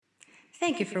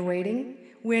Thank you for waiting.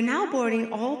 We're now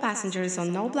boarding all passengers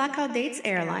on No Blackout Dates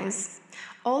Airlines.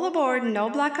 All aboard No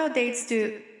Blackout Dates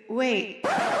to... Wait,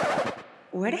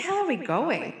 where the hell are we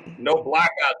going? No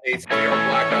blackout dates, New York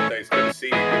blackout dates. Good to see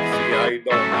you. Good to see you. How you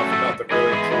doing? Nothing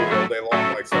really, truly all day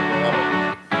long, like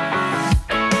 7-Eleven.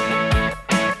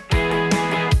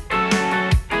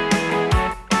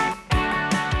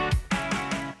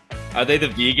 Are they the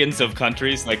vegans of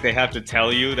countries? Like they have to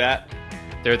tell you that?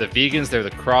 They're the vegans, they're the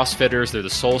CrossFitters, they're the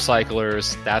soul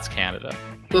cyclers. That's Canada.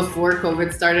 Before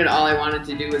COVID started, all I wanted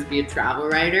to do was be a travel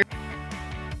writer.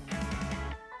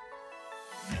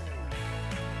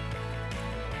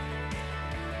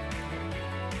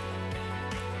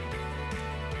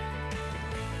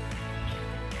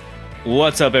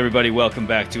 What's up, everybody? Welcome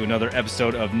back to another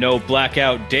episode of No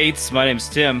Blackout Dates. My name's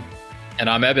Tim. And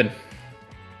I'm Eben.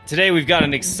 Today we've got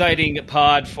an exciting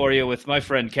pod for you with my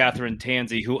friend Catherine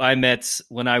Tansey, who I met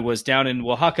when I was down in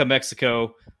Oaxaca,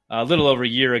 Mexico, a little over a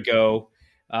year ago.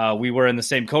 We were in the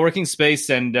same co-working space,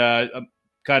 and we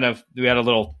had a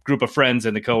little group of friends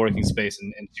in the co-working space,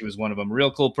 and she was one of them.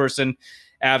 Real cool person,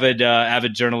 avid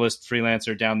journalist,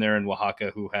 freelancer down there in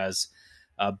Oaxaca, who has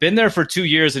been there for 2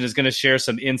 years and is going to share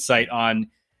some insight on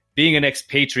being an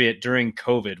expatriate during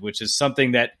COVID, which is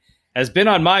something that has been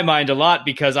on my mind a lot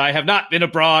because I have not been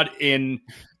abroad in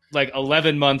like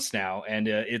 11 months now, and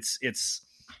it's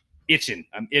itching.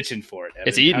 I'm itching for it. Evan.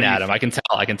 It's eating at him. I can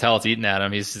tell it's eating at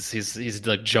him. He's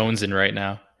like jonesing right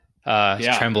now.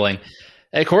 He's trembling.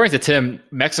 According to Tim,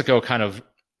 Mexico kind of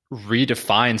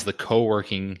redefines the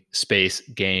co-working space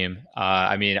game.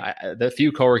 The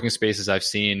few co-working spaces I've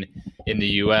seen in the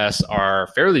US are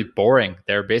fairly boring.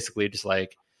 They're basically just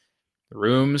like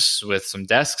rooms with some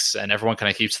desks, and everyone kind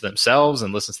of keeps to themselves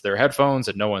and listens to their headphones,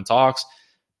 and no one talks.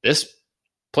 This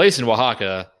place in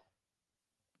Oaxaca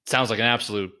sounds like an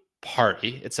absolute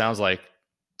party. It sounds like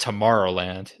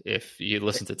Tomorrowland if you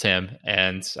listen to Tim,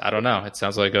 and I don't know. It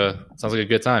sounds like a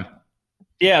good time.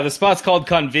 Yeah, the spot's called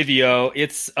Convivio.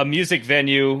 It's a music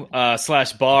venue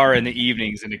 / bar in the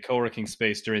evenings and a co-working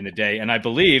space during the day. And I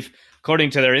believe, according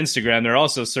to their Instagram, they're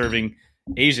also serving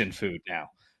Asian food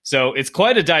now. So it's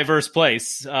quite a diverse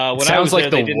place. It sounds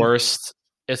like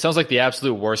the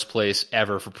absolute worst place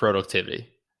ever for productivity.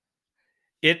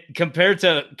 It compared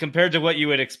to what you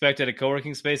would expect at a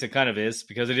co-working space, it kind of is,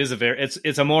 because it is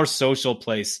it's a more social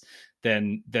place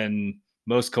than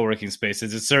most co-working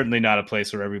spaces. It's certainly not a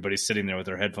place where everybody's sitting there with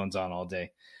their headphones on all day.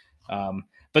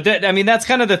 But that's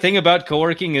kind of the thing about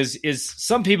co-working is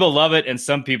some people love it and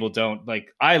some people don't.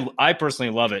 Like I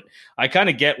personally love it. I kind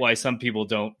of get why some people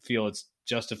don't feel it's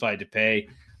justified to pay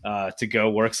to go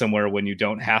work somewhere when you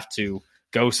don't have to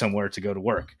go somewhere to go to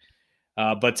work.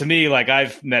 But to me, like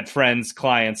I've met friends,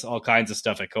 clients, all kinds of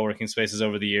stuff at co-working spaces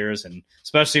over the years, and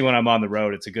especially when I'm on the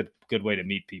road, it's a good way to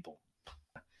meet people.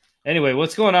 Anyway,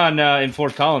 what's going on in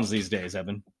Fort Collins these days,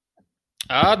 Evan?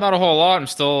 Not a whole lot. I'm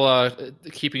still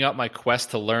keeping up my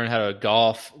quest to learn how to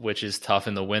golf, which is tough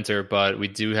in the winter, but we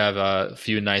do have a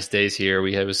few nice days here.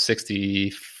 It was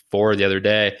 64 the other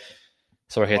day,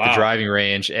 so I hit the driving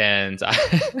range, and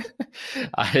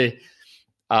I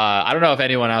don't know if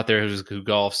anyone out there who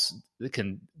golfs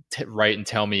can write and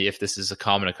tell me if this is a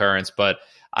common occurrence, but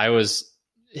I was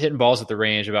hitting balls at the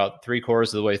range about 3/4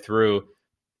 of the way through.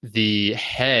 The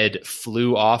head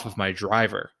flew off of my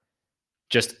driver,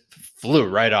 just flew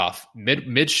right off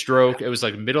mid stroke. It was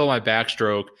like middle of my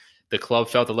backstroke. The club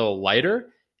felt a little lighter,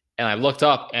 and I looked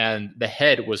up, and the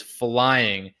head was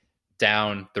flying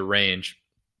down the range,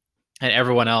 and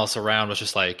everyone else around was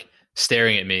just like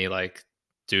staring at me like,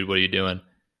 dude, what are you doing?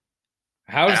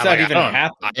 How does that even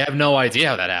happen? I have no idea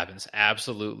how that happens.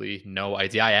 Absolutely no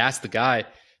idea. I asked the guy.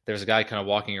 There's a guy kind of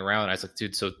walking around. And I was like,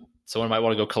 dude, so someone might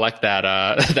want to go collect that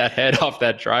that head off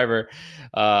that driver.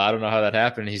 I don't know how that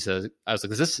happened. He says, I was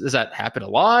like, does that happen a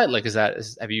lot? Like,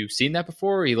 have you seen that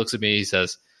before? He looks at me. He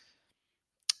says,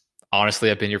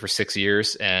 honestly, I've been here for 6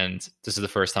 years, and this is the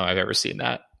first time I've ever seen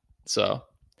that. So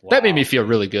that made me feel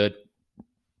really good.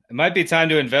 It might be time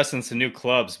to invest in some new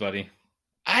clubs, buddy.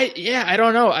 I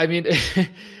don't know. I mean,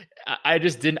 I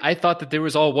just didn't. I thought that there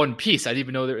was all one piece. I didn't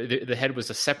even know the head was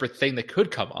a separate thing that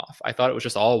could come off. I thought it was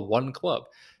just all one club.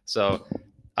 So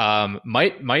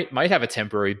might have a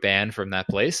temporary ban from that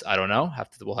place. I don't know.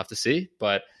 We'll have to see.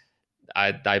 But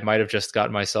I might have just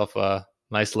gotten myself a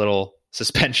nice little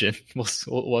suspension.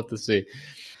 We'll have to see.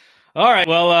 All right.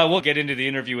 Well, we'll get into the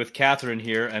interview with Catherine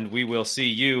here, and we will see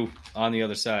you on the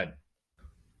other side.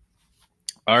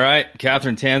 All right,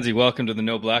 Catherine Tansey, welcome to the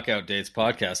No Blackout Dates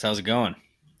podcast. How's it going?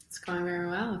 It's going very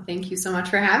well. Thank you so much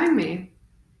for having me.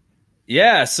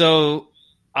 Yeah, so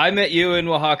I met you in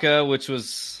Oaxaca, which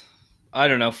was I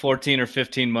don't know, 14 or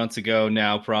 15 months ago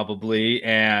now, probably.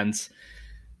 And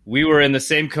we were in the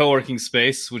same co-working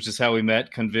space, which is how we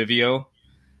met, Convivio.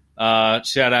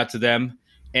 Shout out to them.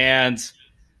 And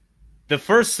the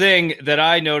first thing that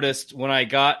I noticed when I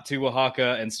got to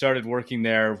Oaxaca and started working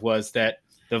there was that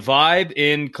the vibe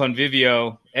in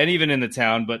Convivio, and even in the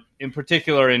town, but in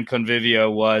particular in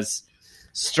Convivio, was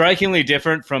strikingly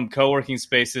different from co-working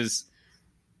spaces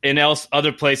in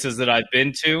other places that I've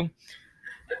been to.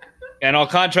 And I'll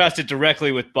contrast it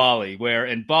directly with Bali, where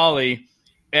in Bali,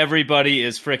 everybody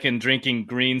is freaking drinking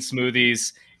green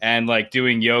smoothies and like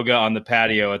doing yoga on the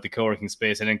patio at the co-working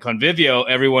space. And in Convivio,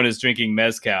 everyone is drinking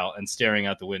mezcal and staring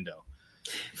out the window.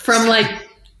 From like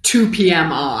 2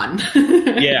 p.m. on.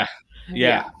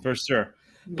 Yeah, for sure.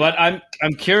 But I'm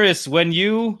curious,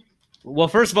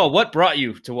 first of all, what brought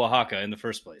you to Oaxaca in the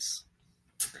first place?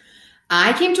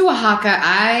 I came to Oaxaca.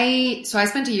 I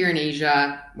spent a year in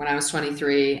Asia when I was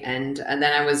 23, and then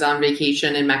I was on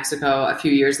vacation in Mexico a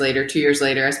few years later. 2 years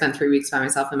later, I spent 3 weeks by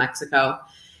myself in Mexico.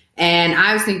 And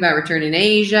I was thinking about returning to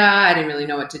Asia. I didn't really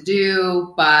know what to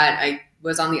do, but I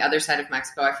was on the other side of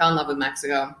Mexico. I fell in love with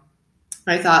Mexico.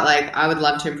 I thought, like, I would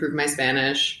love to improve my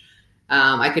Spanish.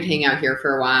 I could hang out here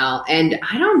for a while. And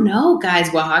I don't know, guys,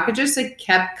 Oaxaca just like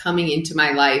kept coming into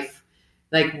my life.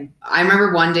 Like, I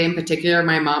remember one day in particular,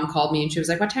 my mom called me and she was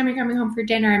like, "What time are you coming home for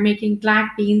dinner? I'm making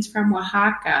black beans from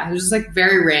Oaxaca." It was just like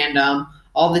very random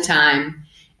all the time.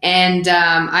 And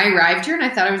I arrived here and I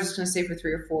thought I was just going to stay for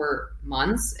 3 or 4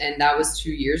 months. And that was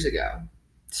 2 years ago.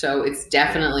 So it's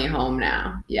definitely home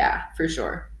now. Yeah, for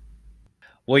sure.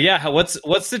 Well, yeah.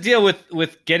 What's the deal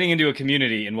with getting into a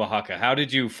community in Oaxaca? How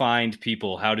did you find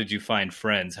people? How did you find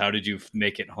friends? How did you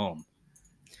make it home?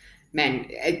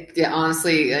 Man,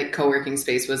 honestly, like co-working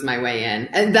space was my way in.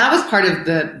 And that was part of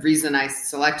the reason I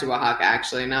selected Oaxaca,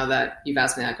 actually. Now that you've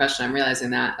asked me that question, I'm realizing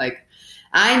that, like,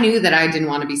 I knew that I didn't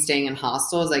want to be staying in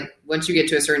hostels. Like, once you get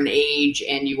to a certain age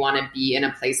and you want to be in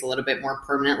a place a little bit more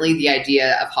permanently, the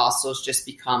idea of hostels just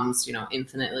becomes,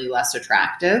 infinitely less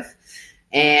attractive.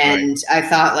 And right. I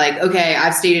thought, like, okay,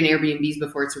 I've stayed in Airbnbs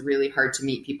before. It's really hard to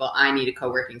meet people. I need a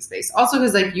co-working space. Also,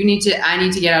 because, like, I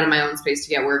need to get out of my own space to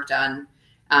get work done.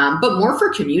 But more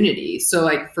for community. So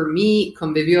like for me,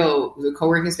 Convivio, the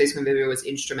co-working space Convivio was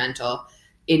instrumental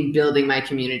in building my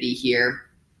community here.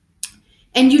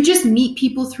 And you just meet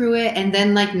people through it. And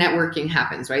then like networking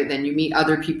happens, right? Then you meet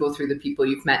other people through the people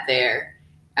you've met there.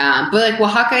 But like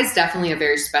Oaxaca is definitely a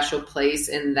very special place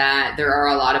in that there are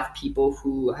a lot of people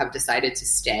who have decided to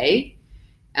stay.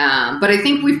 But I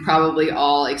think we've probably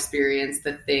all experienced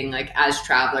the thing like as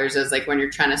travelers, as like when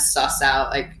you're trying to suss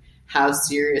out like how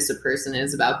serious a person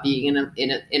is about being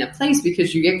in a place,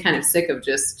 because you get kind of sick of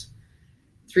just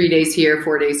 3 days here,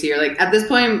 4 days here. Like at this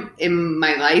point in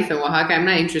my life in Oaxaca, I'm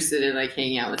not interested in like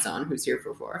hanging out with someone who's here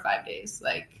for 4 or 5 days.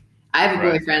 Like I have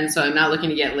a boyfriend, so I'm not looking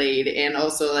to get laid. And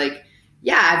also like,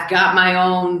 yeah, I've got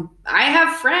I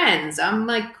have friends. I'm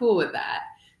like cool with that.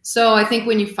 So I think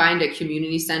when you find a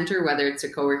community center, whether it's a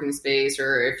co-working space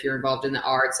or if you're involved in the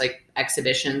arts, like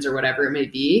exhibitions or whatever it may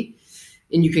be,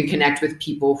 and you can connect with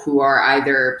people who are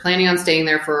either planning on staying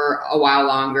there for a while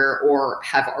longer or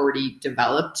have already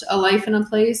developed a life in a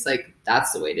place, like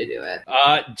that's the way to do it.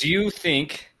 Do you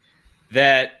think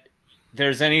that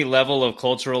there's any level of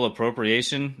cultural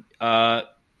appropriation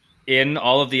in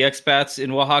all of the expats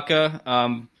in Oaxaca?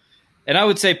 And I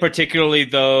would say particularly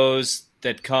those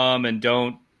that come and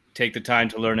don't take the time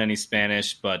to learn any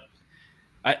Spanish, but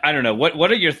I don't know.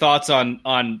 What are your thoughts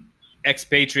on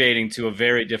expatriating to a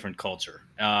very different culture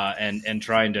and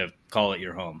trying to call it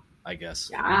your home, I guess?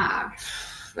 Yeah,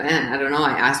 man, I don't know.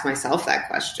 I asked myself that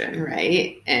question,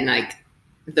 right? And like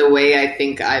the way I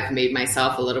think I've made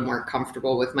myself a little more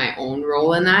comfortable with my own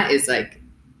role in that is like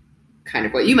kind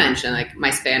of what you mentioned, like my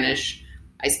Spanish.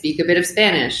 I speak a bit of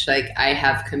Spanish. Like I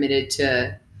have committed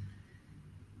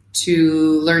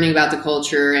to learning about the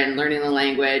culture and learning the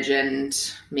language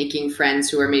and making friends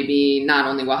who are maybe not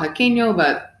only Oaxaqueño,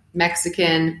 but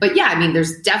Mexican. But yeah, I mean,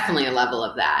 there's definitely a level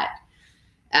of that.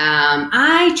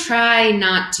 I try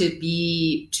not to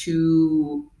be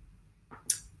too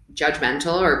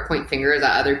judgmental or point fingers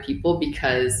at other people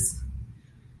because,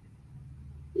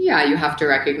 yeah, you have to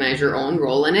recognize your own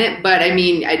role in it. But I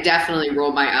mean, I definitely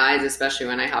roll my eyes, especially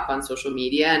when I hop on social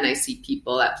media and I see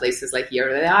people at places like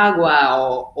Hierro de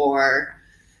Agua or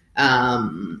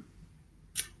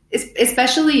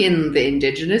especially in the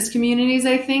indigenous communities,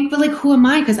 I think. But like, who am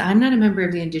I? Because I'm not a member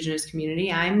of the indigenous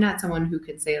community. I'm not someone who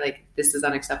could say like, this is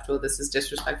unacceptable. This is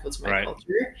disrespectful to my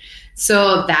culture.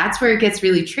 So that's where it gets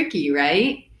really tricky,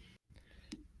 right?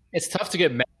 It's tough to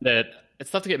get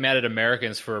mad at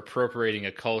Americans for appropriating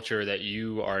a culture that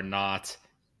you are not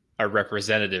are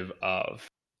representative of.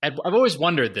 I've always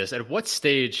wondered this: at what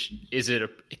stage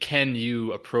can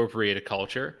you appropriate a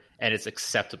culture and it's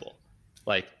acceptable?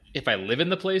 Like, if I live in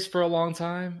the place for a long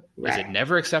time, is it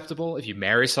never acceptable? If you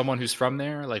marry someone who's from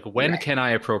there, like, when can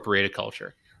I appropriate a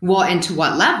culture? Well, and to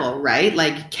what level, right?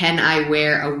 Like, can I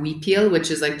wear a huipil, which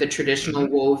is like the traditional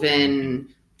woven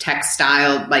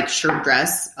textile, like shirt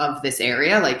dress of this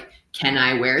area? Like, can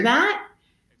I wear that?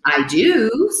 I do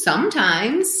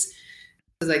sometimes.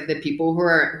 Like, the people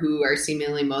who are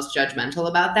seemingly most judgmental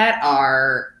about that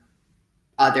are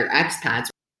other expats.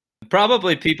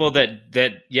 Probably people that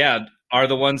are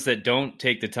the ones that don't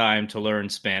take the time to learn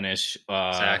Spanish,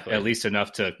 at least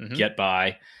enough to get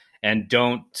by, and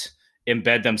don't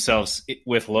embed themselves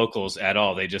with locals at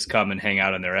all. They just come and hang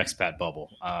out in their expat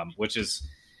bubble, which is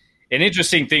an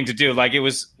interesting thing to do. Like, it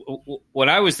was when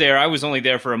I was there, I was only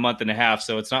there for a month and a half,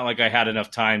 so it's not like I had enough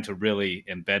time to really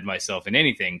embed myself in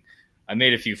anything. I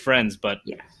made a few friends, but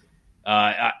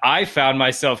I found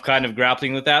myself kind of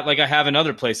grappling with that, like I have in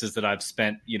other places that I've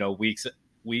spent,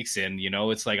 weeks in.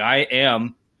 It's like I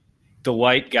am the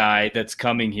white guy that's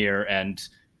coming here and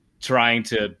trying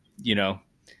to,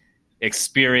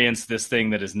 experience this thing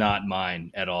that is not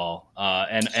mine at all.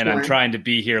 And I'm trying to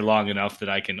be here long enough that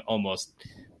I can almost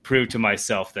prove to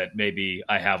myself that maybe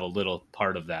I have a little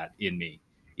part of that in me,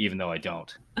 even though I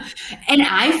don't. And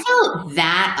I felt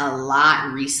that a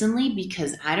lot recently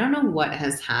because I don't know what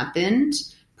has happened,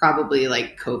 probably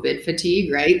like COVID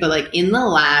fatigue, right? But like in the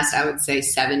last, I would say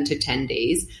 7 to 10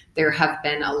 days, there have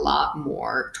been a lot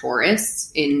more tourists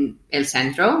in El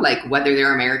Centro, like whether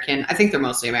they're American, I think they're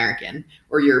mostly American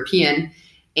or European.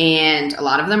 And a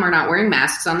lot of them are not wearing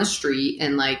masks on the street.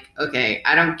 And like, okay,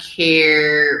 I don't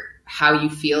care how you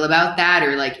feel about that.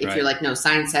 Or like, if you're like, no,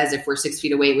 sign says if we're 6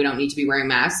 feet away, we don't need to be wearing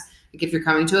masks. Like, if you're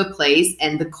coming to a place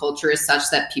and the culture is such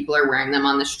that people are wearing them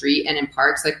on the street and in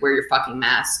parks, like, wear your fucking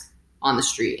mask on the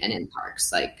street and in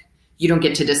parks. Like, you don't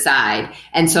get to decide.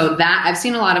 And so that I've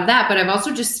seen a lot of that, but I've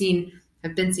also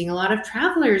I've been seeing a lot of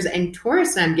travelers and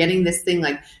tourists. And I'm getting this thing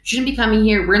like, you shouldn't be coming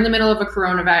here. We're in the middle of a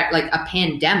coronavirus, like a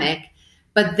pandemic.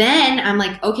 But then I'm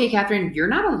like, okay, Catherine, you're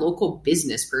not a local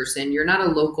business person. You're not a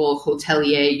local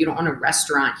hotelier. You don't own a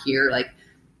restaurant here. Like,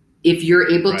 if you're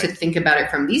able to think about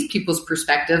it from these people's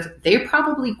perspective, they're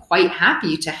probably quite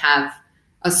happy to have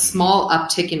a small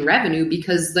uptick in revenue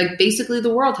because like basically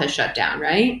the world has shut down,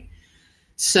 right?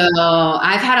 So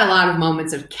I've had a lot of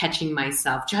moments of catching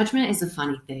myself. Judgment is a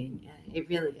funny thing. It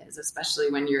really is, especially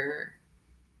when you're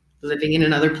living in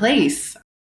another place.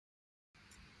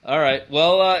 All right.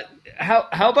 Well,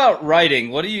 how about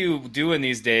writing? What are you doing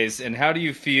these days, and how do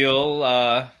you feel?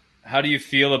 How do you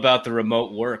feel about the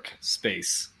remote work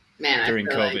space? Man, during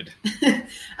COVID.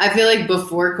 I feel like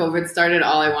before COVID started,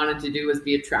 all I wanted to do was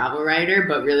be a travel writer,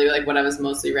 but really like what I was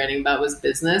mostly writing about was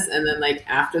business. And then like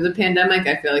after the pandemic,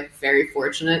 I feel like very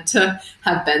fortunate to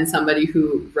have been somebody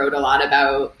who wrote a lot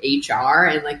about HR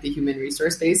and like the human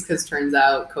resource space, because turns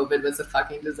out COVID was a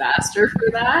fucking disaster for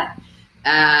that.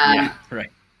 Yeah, right.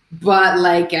 But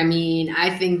like, I mean, I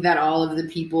think that all of the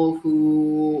people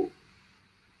who,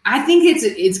 I think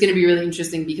it's going to be really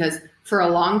interesting because for a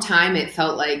long time, it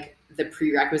felt like the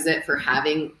prerequisite for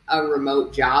having a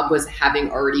remote job was having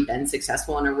already been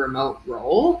successful in a remote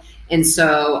role. And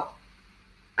so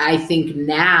I think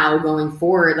now going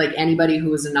forward, like anybody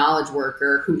who is a knowledge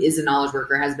worker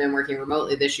has been working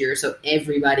remotely this year. So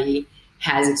everybody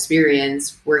has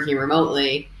experience working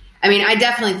remotely. I mean, I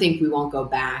definitely think we won't go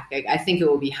back. I think it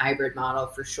will be hybrid model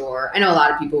for sure. I know a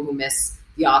lot of people who miss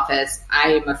the office.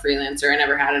 I am a freelancer. I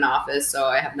never had an office, so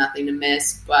I have nothing to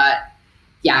miss. But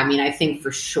yeah, I mean, I think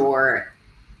for sure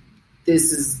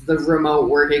this is the remote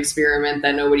work experiment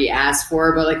that nobody asked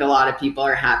for, but like a lot of people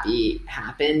are happy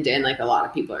happened, and like a lot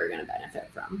of people are going to benefit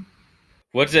from.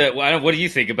 What do you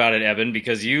think about it, Evan?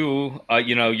 Because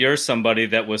you're somebody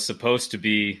that was supposed to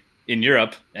be in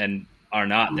Europe and are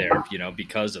not there,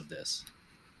 because of this.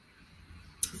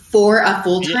 For a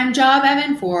full-time job,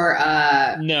 Evan?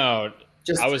 No.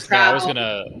 I was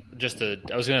gonna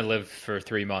live for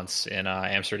 3 months in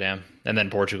Amsterdam and then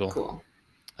Portugal. Cool.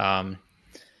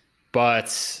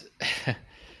 But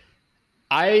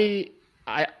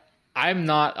I'm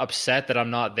not upset that I'm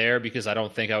not there because I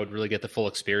don't think I would really get the full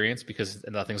experience because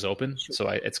nothing's open. Sure. So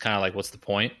it's kind of like, what's the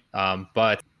point?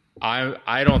 But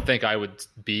I don't think I would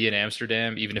be in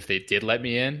Amsterdam even if they did let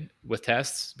me in with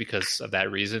tests because of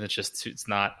that reason. It's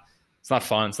not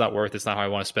fun. It's not worth it. It's not how I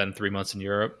want to spend 3 months in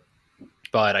Europe.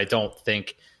 But I don't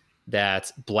think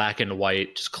that black and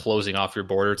white, just closing off your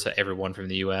border to everyone from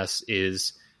the U.S.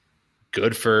 is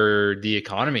good for the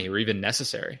economy or even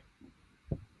necessary.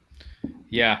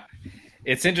 Yeah,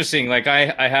 it's interesting. Like I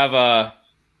have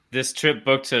this trip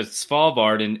booked to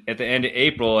Svalbard at the end of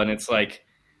April, and it's like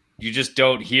you just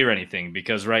don't hear anything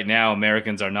because right now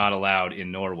Americans are not allowed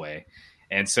in Norway,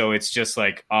 and so it's just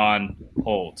like on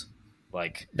hold.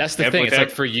 Like that's the thing. It's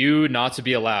like for you not to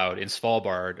be allowed in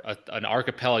Svalbard, an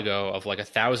archipelago of like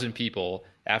 1,000 people,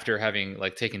 after having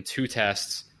like taken 2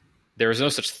 tests. There is no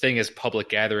such thing as public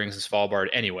gatherings in Svalbard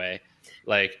anyway.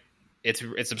 Like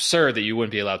it's absurd that you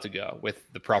wouldn't be allowed to go with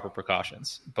the proper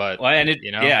precautions. But and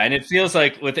it feels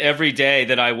like with every day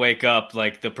that I wake up,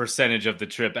 like the percentage of the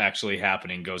trip actually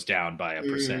happening goes down by a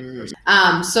percent.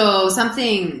 So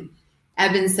something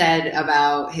Eben said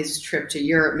about his trip to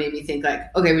Europe made me think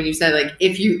like, okay, when you said like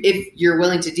if you're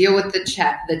willing to deal with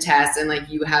the test and like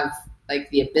you have like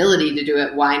the ability to do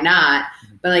it, why not?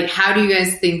 But like, how do you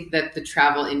guys think that the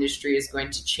travel industry is going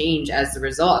to change as a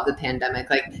result of the pandemic?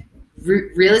 Like,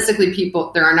 realistically,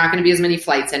 there are not going to be as many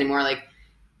flights anymore. Like,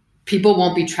 people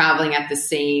won't be traveling at the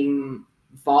same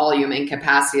volume and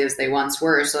capacity as they once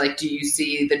were. So, like, do you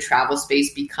see the travel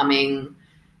space becoming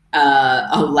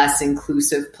a less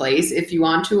inclusive place, if you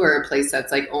want to, or a place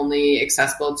that's like only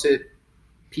accessible to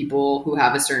people who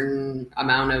have a certain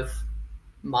amount of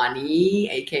money,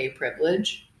 aka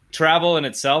privilege? Travel in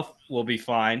itself will be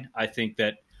fine. I think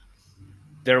that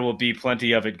there will be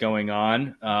plenty of it going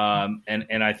on,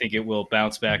 and I think it will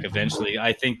bounce back eventually.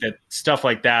 I think that stuff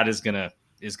like that is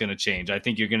gonna change. I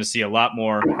think you're gonna see a lot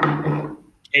more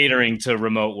catering to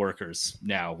remote workers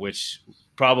now, which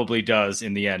probably does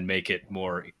in the end make it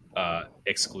more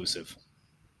exclusive.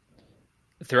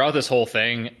 Throughout this whole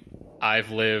thing,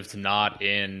 I've lived not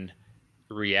in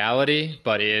reality,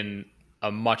 but in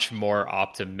a much more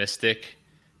optimistic,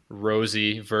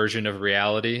 rosy version of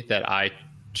reality that I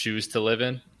choose to live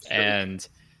in. Sure. And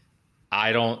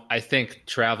I think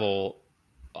travel,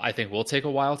 will take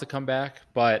a while to come back,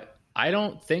 but I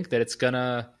don't think that it's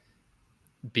gonna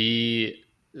be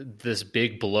this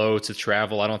big blow to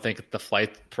travel. I don't think the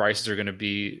flight prices are going to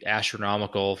be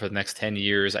astronomical for the next 10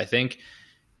 years. I think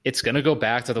it's going to go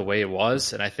back to the way it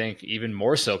was. And I think even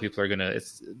more so, people are going to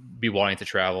be wanting to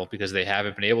travel because they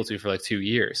haven't been able to for like 2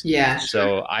 years. Yeah.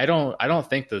 So I don't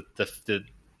think that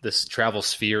this travel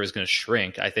sphere is going to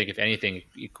shrink. I think if anything,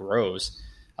 it grows.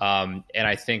 And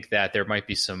I think that there might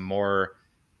be some more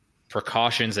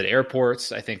precautions at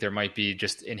airports. I think there might be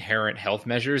just inherent health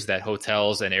measures that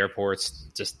hotels and airports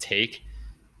just take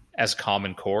as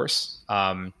common course,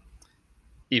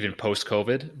 even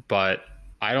post-COVID. But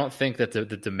I don't think that the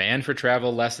demand for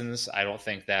travel lessens. I don't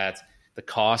think that the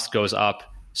cost goes up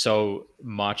so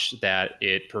much that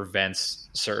it prevents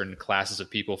certain classes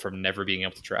of people from never being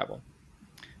able to travel.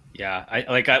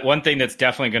 Yeah, one thing that's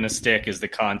definitely going to stick is the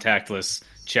contactless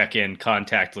check-in,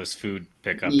 contactless food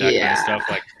pickup, that kind of stuff.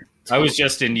 Like, I was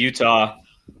just in Utah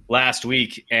last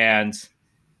week, and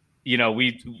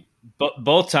we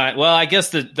both times. Well, I guess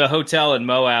the hotel in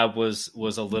Moab was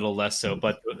a little less so,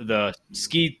 but the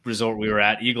ski resort we were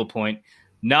at, Eagle Point,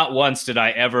 not once did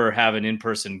I ever have an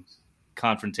in-person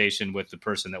confrontation with the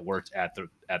person that worked at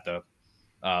the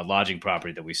lodging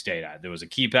property that we stayed at. There was a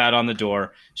keypad on the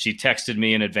door. She texted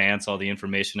me in advance all the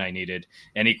information I needed.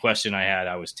 Any question I had,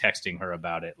 I was texting her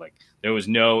about it. Like, there was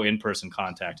no in-person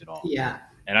contact at all. Yeah.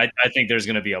 And I think there's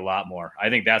going to be a lot more. I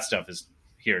think that stuff is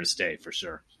here to stay for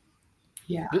sure.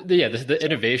 Yeah. The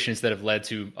innovations that have led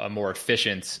to a more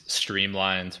efficient,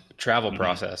 streamlined travel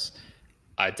process,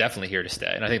 definitely here to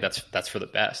stay. And I think that's for the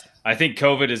best. I think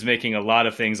COVID is making a lot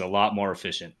of things a lot more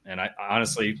efficient. And I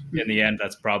honestly, in the end,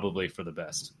 that's probably for the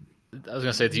best. I was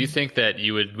going to say, do you think that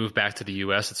you would move back to the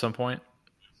U.S. at some point?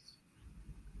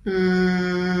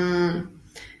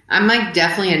 I'm like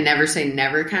definitely a never say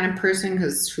never kind of person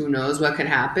because who knows what could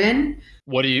happen.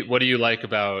 What do you like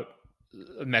about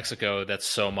Mexico that's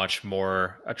so much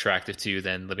more attractive to you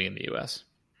than living in the U.S.?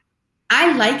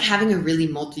 I like having a really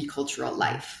multicultural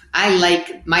life.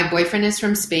 My boyfriend is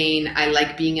from Spain. I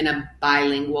like being in a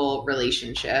bilingual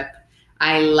relationship.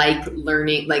 I like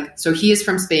learning, so he is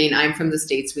from Spain. I'm from the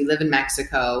States. We live in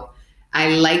Mexico. I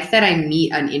like that I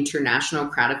meet an international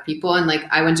crowd of people. And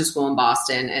I went to school in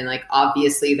Boston, and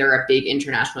obviously there are big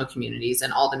international communities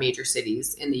in all the major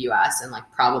cities in the US and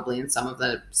probably in some of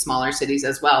the smaller cities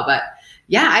as well. But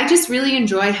yeah, I just really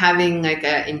enjoy having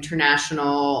an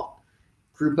international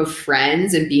group of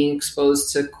friends and being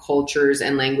exposed to cultures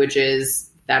and languages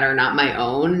that are not my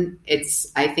own.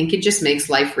 I think it just makes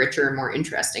life richer and more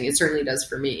interesting. It certainly does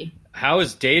for me. How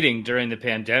is dating during the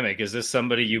pandemic? Is this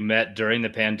somebody you met during the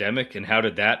pandemic, and how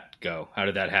did that go? How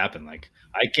did that happen?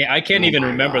 I can't even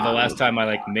remember the last time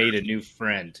I made a new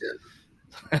friend.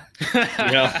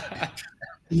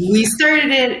 We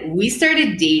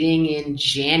started dating in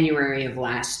January of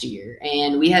last year,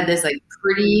 and we had this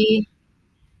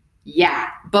Yeah.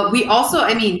 But we also,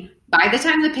 I mean, by the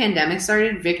time the pandemic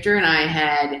started, Victor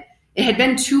and it had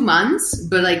been 2 months,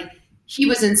 but like he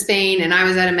was in Spain and I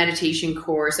was at a meditation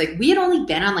course. Like we had only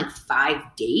been on like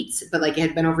 5 dates, but like it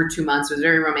had been over 2 months. It was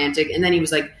very romantic. And then he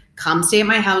was like, come stay at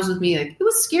my house with me. Like it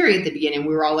was scary at the beginning.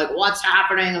 We were all like, what's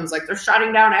happening? I was like, they're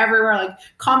shutting down everywhere. Like,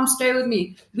 come stay with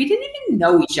me. We didn't even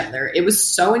know each other. It was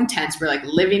so intense. We're like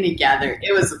living together.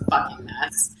 It was a fucking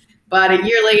mess. But a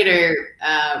year later,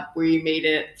 we made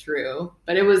it through.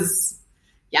 But it was,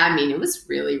 yeah, I mean, it was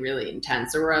really, really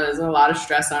intense. There was a lot of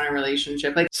stress on our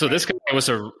relationship. Like, So this guy was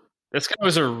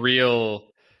a real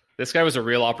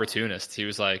opportunist. He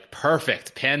was like,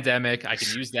 perfect, pandemic. I can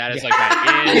use that as like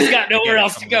my in. He's got nowhere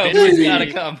else to go. He's He's got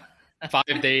to come. 5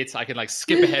 dates. I can like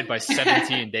skip ahead by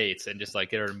 17 dates and just like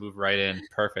get her to move right in.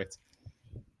 Perfect.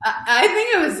 I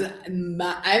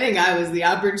think I was the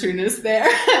opportunist there.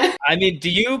 I mean,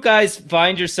 do you guys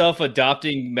find yourself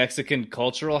adopting Mexican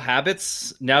cultural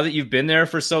habits now that you've been there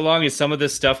for so long? Is some of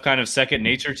this stuff kind of second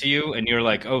nature to you? And you're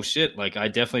like, oh shit, like I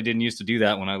definitely didn't used to do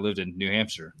that when I lived in New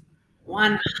Hampshire.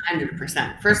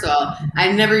 100%. First of all,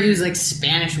 I never use like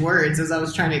Spanish words as I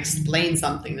was trying to explain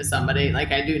something to somebody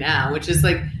like I do now, which is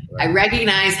like, I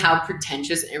recognize how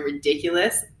pretentious and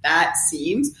ridiculous that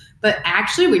seems. But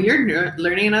actually, when you're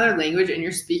learning another language and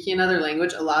you're speaking another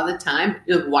language, a lot of the time,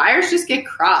 the wires just get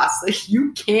crossed. Like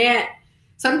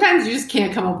sometimes you just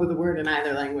can't come up with a word in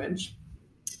either language.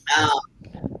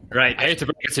 Right. I hate to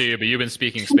break it to you, but you've been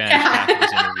speaking Spanish after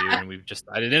this interview, and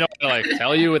I didn't know how to like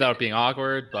tell you without being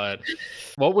awkward. But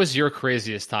what was your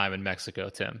craziest time in Mexico,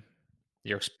 Tim?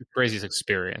 Your craziest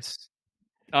experience?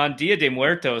 On Dia de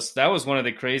Muertos, that was one of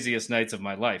the craziest nights of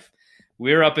my life.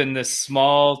 We were up in this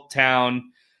small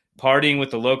town partying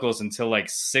with the locals until like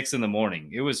 6 a.m.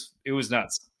 It was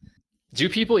nuts. Do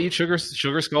people eat sugar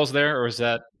skulls there, or is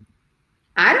that?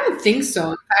 I don't think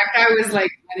so. In fact, I was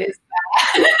like, what is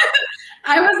that?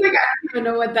 I was like, I don't even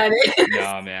know what that is.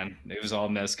 No, man. It was all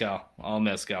mezcal.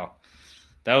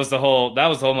 That was the whole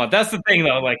month. That's the thing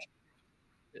though, like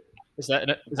Is that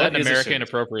an American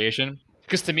appropriation?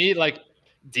 Because to me, like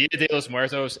Dia de los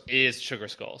Muertos is sugar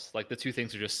skulls. Like the two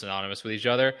things are just synonymous with each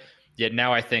other. Yet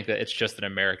now I think that it's just an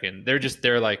American.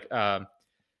 They're like a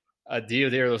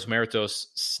Dia de los Muertos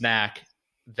snack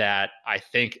that I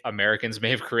think Americans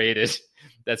may have created.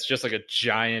 That's just like a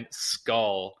giant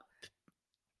skull.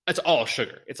 It's all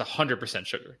sugar. It's 100%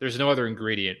 sugar. There's no other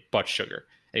ingredient but sugar.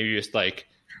 And you just like,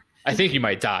 I think you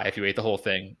might die if you ate the whole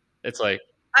thing. It's like,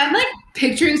 I'm like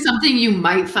picturing something you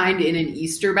might find in an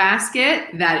Easter basket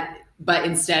but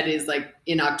instead is like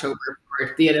in October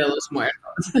for Dia de los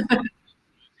Muertos.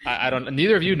 I don't.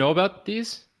 Neither of you know about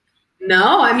these?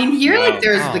 No, I mean here, like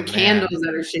there's the man. candles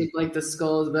that are shaped like the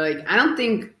skulls, but like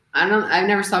I've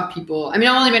never saw people. I mean,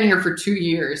 I've only been here for 2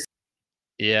 years.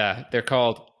 Yeah, they're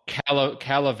called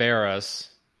calaveras.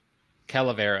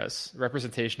 Calaveras,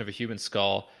 representation of a human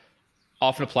skull,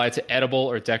 often applied to edible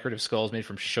or decorative skulls made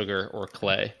from sugar or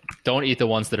clay. Don't eat the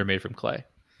ones that are made from clay.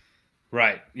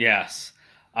 right. Yes.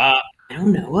 I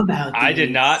don't know about these. I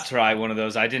did not try one of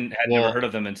those. I had never heard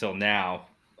of them until now.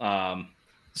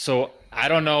 So I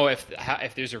don't know if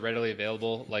these are readily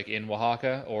available like in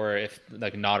Oaxaca or if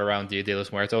like not around Dia de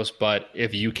los Muertos, but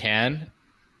if you can,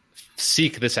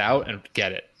 seek this out and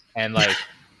get it and like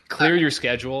clear your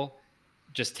schedule.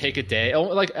 Just take a day. Oh,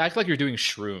 like act like you're doing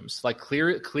shrooms. Like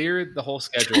clear the whole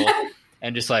schedule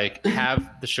and just like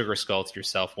have the sugar skull to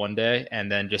yourself one day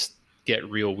and then just get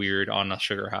real weird on a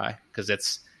sugar high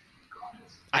because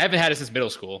I haven't had it since middle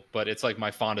school, but it's like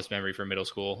my fondest memory from middle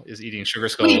school is eating sugar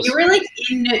skulls. Wait, you were like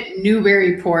in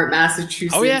Newburyport,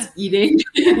 Massachusetts, eating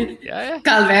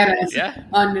calveras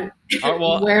on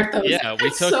Muertos. Yeah, we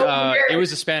took it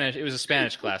was a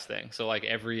Spanish class thing. So like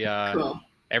every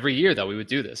year though we would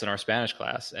do this in our Spanish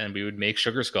class and we would make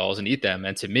sugar skulls and eat them.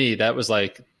 And to me, that was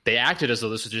like they acted as though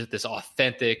this was just this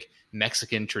authentic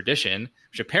Mexican tradition,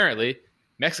 which apparently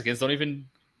Mexicans don't even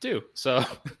do. So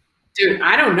dude,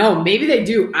 I don't know. Maybe they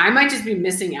do. I might just be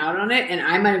missing out on it, and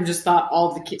I might have just thought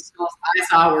all the skulls I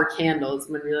saw were candles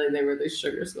when really they were the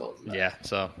sugar skulls. But. Yeah,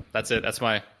 so that's it. That's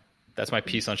my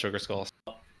piece on sugar skulls.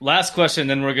 Last question,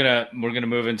 then we're gonna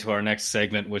move into our next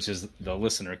segment, which is the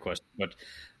listener question. But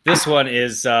this one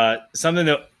is something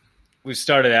that we've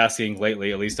started asking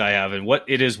lately. At least I have, and what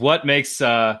makes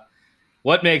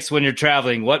when you're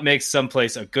traveling, what makes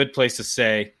someplace a good place to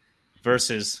stay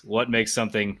versus what makes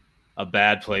something a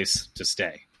bad place to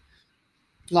stay.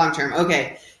 Long term.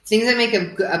 Okay. Things that make a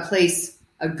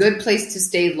good place to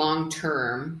stay long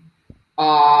term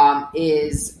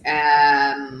is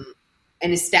an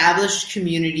established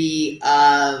community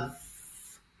of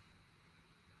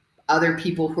other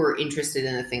people who are interested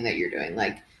in the thing that you're doing.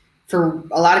 Like for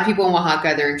a lot of people in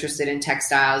Oaxaca, they're interested in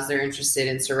textiles, they're interested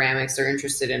in ceramics, they're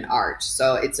interested in art.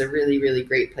 So it's a really, really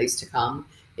great place to come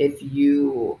if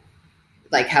you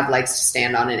like have legs to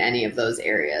stand on in any of those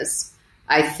areas.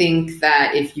 I think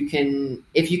that if you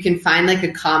can find like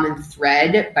a common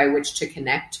thread by which to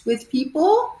connect with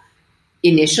people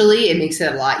initially, it makes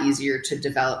it a lot easier to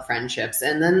develop friendships.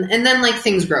 And then like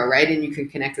things grow, right? And you can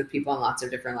connect with people on lots of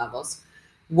different levels.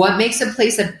 What makes a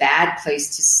place a bad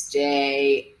place to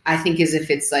stay, I think, is if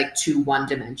it's like too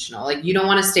one-dimensional. Like you don't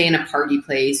want to stay in a party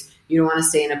place. You don't want to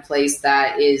stay in a place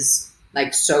that is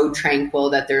like so tranquil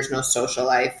that there's no social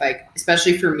life. Like,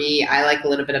 especially for me, I like a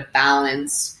little bit of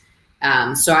balance.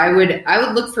 So I would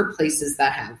look for places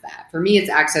that have that. For me, it's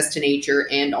access to nature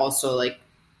and also like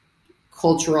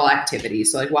cultural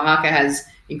activities. So like Oaxaca has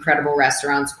incredible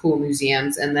restaurants, cool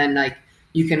museums, and then like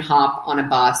you can hop on a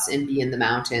bus and be in the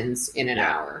mountains in an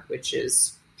hour, which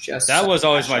is just that was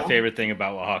always special. my favorite thing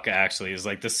about Oaxaca, actually, is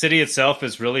like the city itself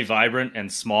is really vibrant and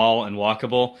small and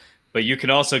walkable, but you can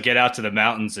also get out to the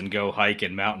mountains and go hike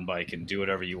and mountain bike and do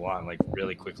whatever you want like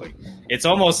really quickly. It's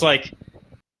almost like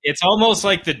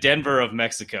the Denver of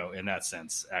Mexico in that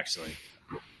sense, actually.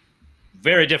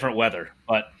 Very different weather,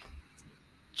 but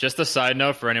just a side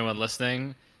note for anyone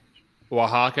listening,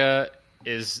 Oaxaca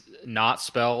is not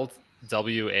spelled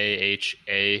Wahacka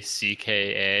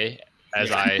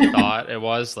as I thought it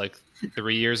was like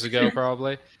 3 years ago,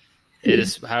 probably. It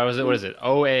is, how is it? What is it?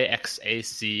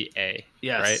 Oaxaca.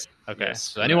 yes. Right? Okay. Yes.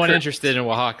 So anyone interested in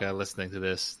Oaxaca listening to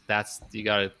this,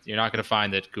 you're not gonna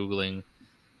find it Googling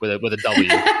with a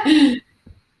W.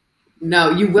 No,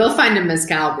 you will find a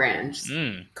mezcal brand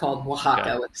called Oaxaca.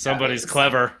 Okay. With Somebody's cavies.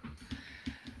 clever.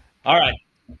 All right.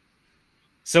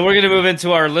 So we're going to move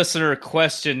into our listener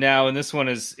question now, and this one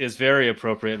is very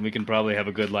appropriate, and we can probably have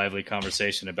a good, lively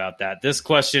conversation about that. This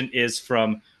question is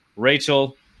from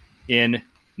Rachel in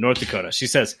North Dakota. She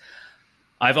says,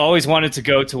 I've always wanted to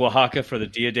go to Oaxaca for the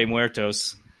Dia de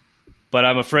Muertos, but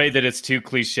I'm afraid that it's too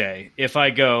cliche. If I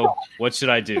go, what should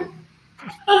I do?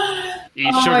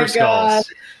 Eat Oh sugar my God.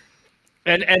 skulls.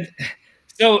 And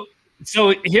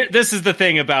so here, this is the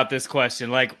thing about this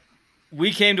question. Like,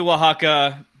 we came to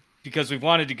Oaxaca because we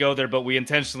wanted to go there, but we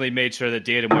intentionally made sure that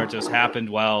Dia de Muertos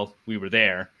happened while we were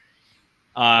there.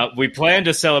 We planned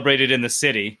to celebrate it in the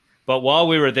city, but while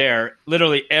we were there,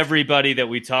 literally everybody that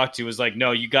we talked to was like,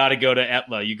 no, you got to go to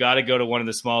Etla. You got to go to one of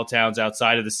the small towns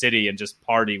outside of the city and just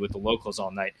party with the locals all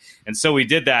night. And so we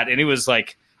did that, and it was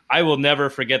like, I will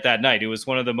never forget that night. It was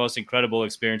one of the most incredible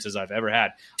experiences I've ever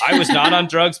had. I was not on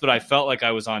drugs, but I felt like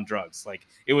I was on drugs. Like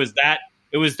it was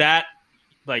that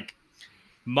like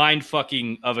mind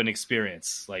fucking of an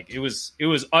experience. Like it was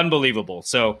unbelievable.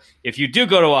 So if you do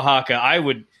go to Oaxaca, I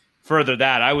would further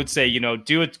that. I would say,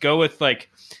 go with like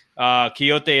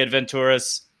Quixote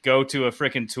Adventuras, go to a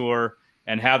frickin' tour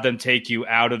and have them take you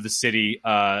out of the city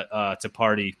to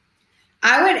party.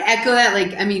 I would echo that.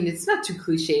 Like, I mean, it's not too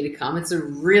cliche to come. It's a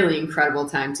really incredible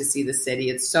time to see the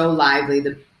city. It's so lively.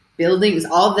 The buildings,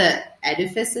 all the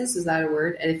edifices, is that a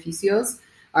word? Edificios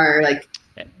are like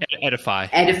Edify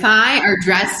are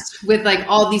dressed with like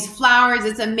all these flowers.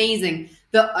 It's amazing.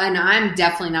 And I'm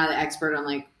definitely not an expert on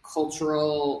like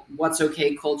cultural, what's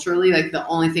okay culturally. Like the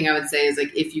only thing I would say is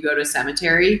like if you go to a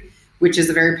cemetery, which is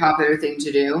a very popular thing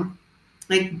to do,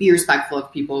 like be respectful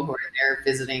of people who are there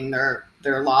visiting their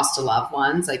lost to loved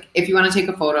ones. Like if you want to take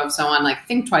a photo of someone, like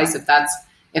think twice if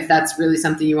that's really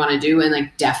something you want to do, and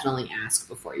like definitely ask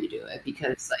before you do it,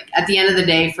 because like at the end of the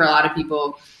day, for a lot of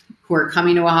people who are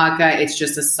coming to Oaxaca, it's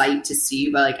just a sight to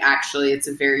see, but like actually it's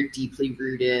a very deeply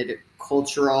rooted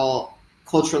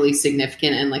culturally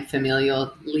significant and like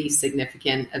familially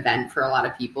significant event for a lot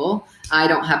of people. I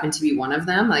don't happen to be one of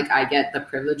them. Like I get the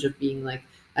privilege of being like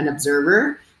an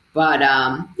observer, but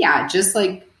yeah, just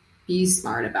like be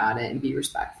smart about it and be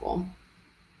respectful.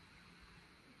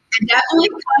 And definitely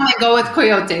come and go with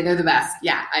Coyote. They're the best.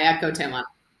 Yeah, I echo Tim on.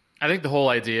 I think the whole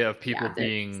idea of people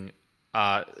being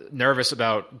nervous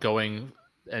about going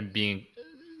and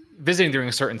visiting during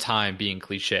a certain time being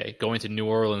cliche, going to New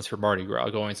Orleans for Mardi Gras,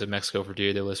 going to Mexico for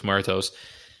Dia de los Muertos,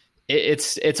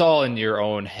 it's all in your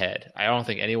own head. I don't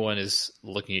think anyone is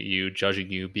looking at you, judging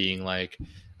you, being like,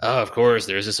 oh, of course,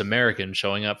 there's this American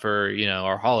showing up for,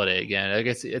 our holiday again. I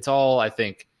guess it's all, I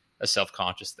think, a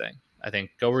self-conscious thing. I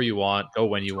think go where you want, go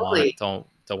when you want. Don't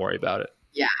worry about it.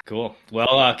 Yeah. Cool.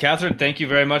 Well, Catherine, thank you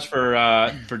very much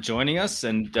for joining us.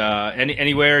 And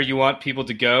anywhere you want people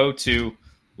to go to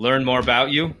learn more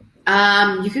about you?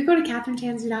 You could go to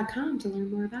CatherineTanzi.com to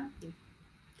learn more about me.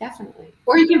 Definitely.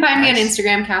 Or you can find me on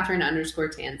Instagram,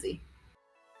 Catherine_Tanzi.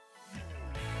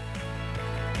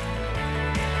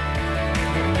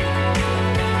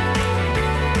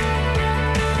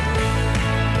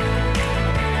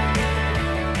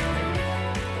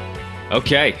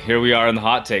 Okay, here we are in the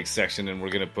hot takes section, and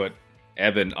we're going to put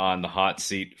Eben on the hot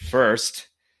seat first.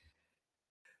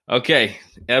 Okay,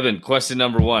 Eben, question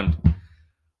number 1.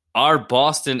 Are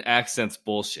Boston accents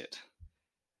bullshit?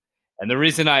 And the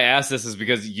reason I ask this is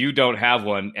because you don't have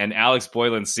one, and Alex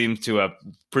Boylan seems to have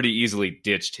pretty easily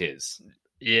ditched his.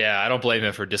 Yeah, I don't blame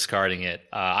him for discarding it.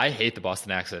 I hate the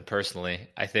Boston accent personally.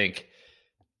 I think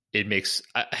it makes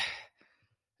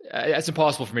it's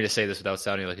impossible for me to say this without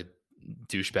sounding like a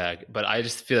douchebag, but I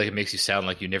just feel like it makes you sound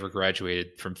like you never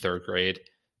graduated from 3rd grade.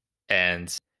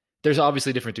 And there's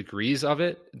obviously different degrees of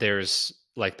it. There's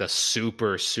like the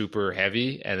super, super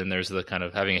heavy, and then there's the kind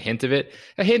of having a hint of it.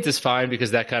 A hint is fine because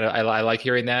that kind of, I like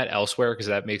hearing that elsewhere because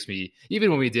that makes me,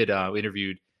 even when we did, we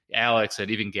interviewed Alex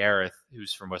and even Gareth,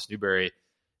 who's from West Newbury,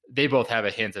 they both have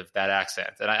a hint of that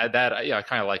accent. And I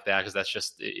kind of like that because that's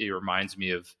just, it reminds me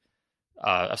of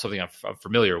something I'm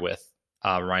familiar with.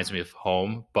 Reminds me of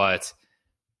home, but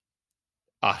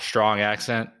a strong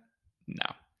accent, no.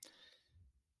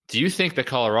 Do you think the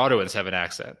Coloradoans have an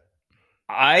accent?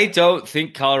 I don't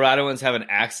think Coloradoans have an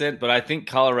accent, but I think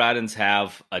Coloradans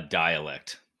have a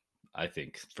dialect. I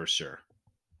think for sure.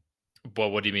 But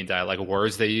what do you mean dialect? Like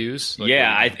words they use? Like,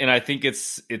 yeah, I think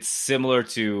it's similar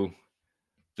to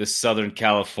the Southern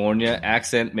California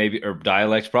accent, maybe, or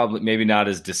dialect, probably maybe not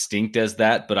as distinct as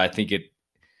that, but I think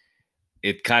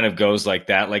it kind of goes like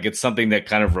that. Like it's something that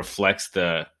kind of reflects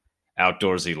the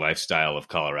outdoorsy lifestyle of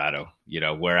Colorado,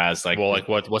 whereas like, well, like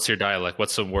what's your dialect?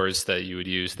 What's some words that you would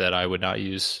use that I would not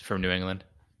use from New England?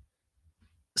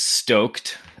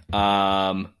 Stoked.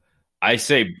 I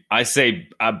say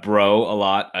bro a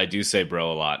lot. I do say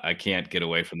bro a lot. I can't get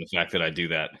away from the fact that I do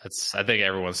that. I think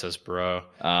everyone says bro.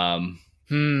 I'm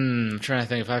trying to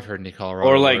think if I've heard any Colorado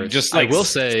or like words. just like I will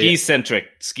say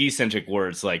ski-centric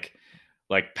words like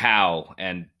pow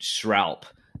and shroup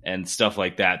and stuff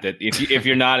like that. That if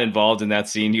you're not involved in that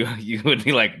scene, you would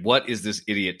be like, what is this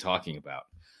idiot talking about?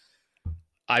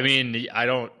 I mean, I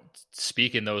don't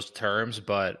speak in those terms,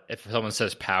 but if someone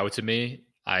says pow to me,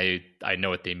 I know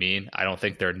what they mean. I don't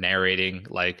think they're narrating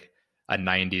like a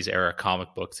 90s era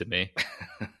comic book to me.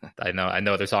 I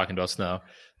know they're talking about snow,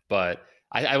 but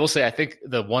I will say I think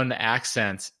the one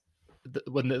accent,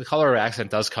 when the Colorado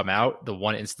accent does come out, the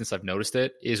one instance I've noticed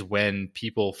it is when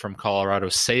people from Colorado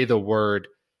say the word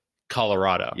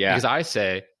Colorado. Yeah. Because I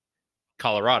say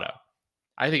Colorado.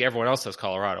 I think everyone else says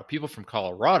Colorado. People from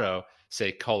Colorado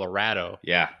say Colorado.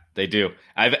 Yeah, they do.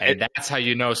 And that's how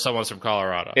you know someone's from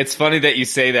Colorado. It's funny that you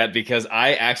say that because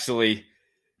I actually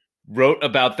wrote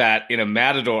about that in a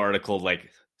Matador article like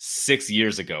 6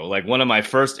 years ago. Like one of my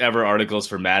first ever articles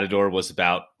for Matador was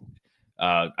about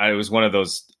it was one of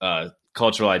those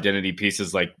cultural identity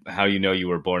pieces, like how you know you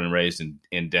were born and raised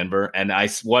in Denver. And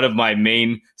one of my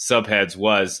main subheads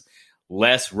was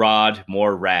less rod,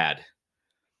 more rad.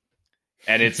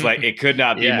 And it's like it could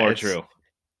not be more true.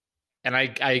 And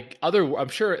I'm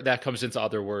sure that comes into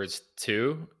other words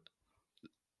too.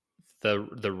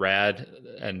 The rad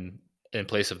and in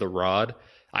place of the rod.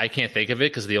 I can't think of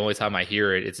it because the only time I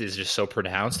hear it, it's just so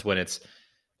pronounced when it's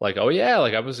like, oh yeah,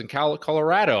 like I was in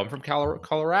Colorado. I'm from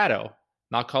Colorado,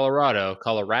 not Colorado,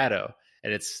 Colorado.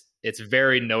 And it's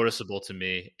very noticeable to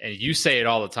me. And you say it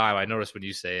all the time. I notice when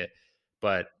you say it,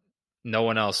 but no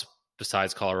one else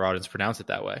besides Coloradans pronounce it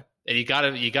that way. And you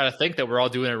gotta think that we're all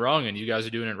doing it wrong and you guys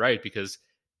are doing it right because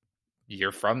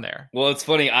you're from there. Well, it's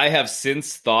funny. I have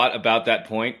since thought about that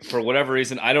point. For whatever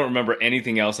reason, I don't remember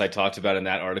anything else I talked about in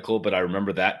that article, but I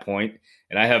remember that point.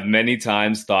 And I have many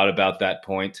times thought about that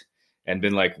point and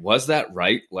been like, was that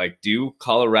right? Like, do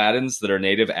Coloradans that are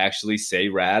native actually say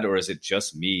rad, or is it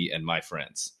just me and my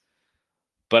friends?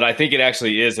 But I think it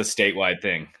actually is a statewide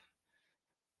thing.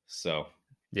 So,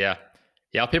 yeah.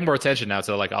 Yeah, I'll pay more attention now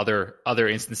to like other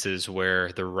instances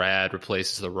where the rad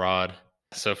replaces the rod.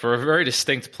 So for a very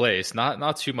distinct place,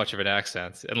 not too much of an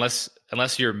accent, unless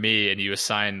you're me and you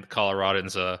assign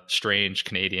Coloradans a strange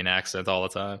Canadian accent all the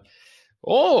time.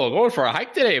 Oh, going for a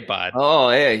hike today, bud. Oh,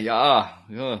 hey, yeah,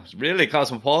 it's really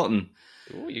cosmopolitan.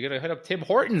 Ooh, you're gonna hit up Tim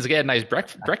Hortons, get a nice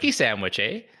brekkie sandwich,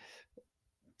 eh?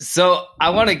 So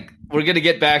we're gonna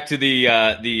get back to the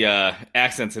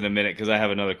accents in a minute because I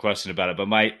have another question about it. But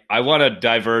I want to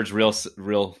diverge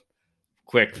real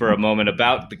quick for a moment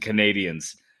about the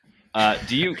Canadians.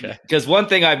 Do you? Because one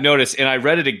thing I've noticed, and I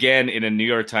read it again in a New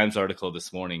York Times article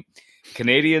this morning,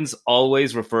 Canadians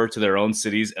always refer to their own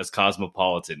cities as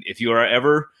cosmopolitan. If you are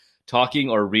ever talking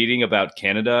or reading about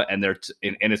Canada and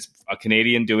it's a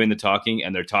Canadian doing the talking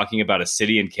and they're talking about a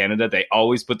city in Canada, they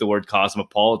always put the word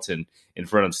cosmopolitan in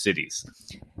front of cities.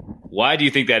 Why do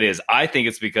you think that is? I think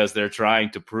it's because they're trying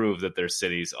to prove that their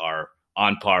cities are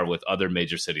on par with other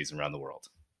major cities around the world.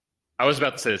 I was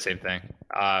about to say the same thing.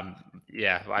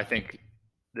 Yeah, I think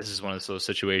this is one of those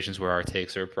situations where our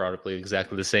takes are probably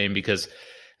exactly the same, because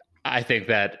I think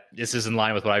that this is in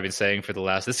line with what I've been saying for the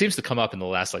last. This seems to come up in the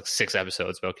last like 6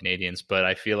 episodes about Canadians, but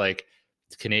I feel like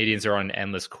Canadians are on an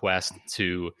endless quest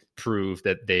to prove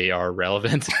that they are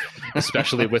relevant,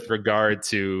 especially with regard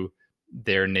to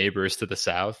their neighbors to the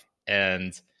south.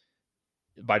 And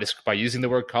by using the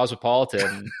word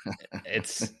cosmopolitan,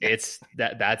 it's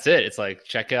that's it. It's like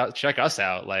check us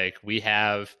out. Like we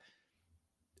have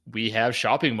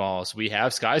shopping malls, we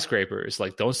have skyscrapers.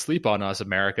 Like don't sleep on us,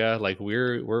 America. Like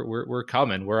we're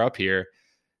coming, we're up here,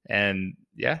 and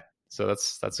yeah. So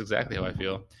that's exactly how I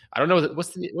feel. I don't know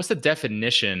what's the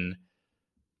definition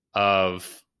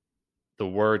of the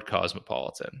word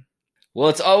cosmopolitan. Well,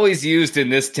 it's always used in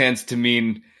this tense to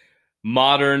mean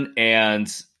modern and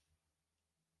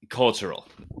cultural,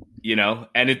 you know.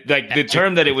 And it like the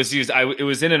term that it was used. It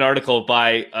was in an article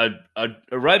by a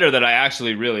writer that I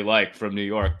actually really like from New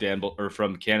York,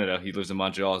 from Canada. He lives in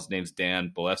Montreal. His name's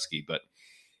Dan Bolevsky, but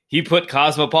he put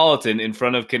cosmopolitan in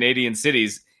front of Canadian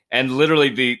cities. And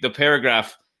literally the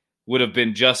paragraph would have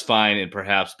been just fine and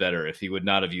perhaps better if he would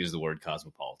not have used the word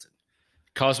cosmopolitan.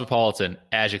 Cosmopolitan,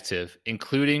 adjective,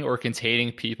 including or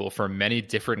containing people from many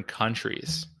different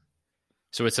countries.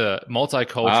 So it's a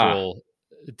multicultural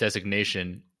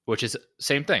designation, which is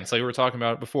same thing. It's like we were talking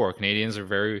about before. Canadians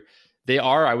are,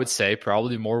 I would say,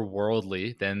 probably more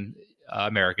worldly than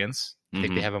Americans. I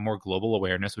think they have a more global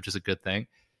awareness, which is a good thing.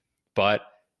 But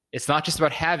it's not just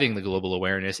about having the global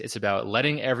awareness. It's about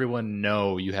letting everyone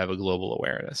know you have a global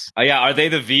awareness. Oh, yeah. Are they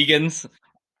the vegans?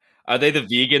 Are they the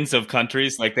vegans of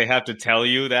countries? Like they have to tell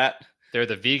you that? They're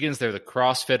the vegans. They're the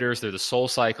CrossFitters. They're the soul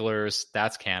cyclers.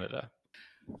 That's Canada.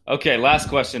 Okay. Last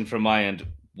question from my end.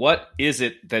 What is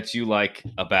it that you like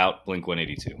about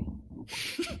Blink-182?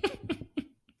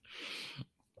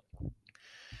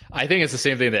 I think it's the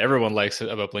same thing that everyone likes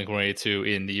about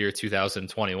Blink-182 in the year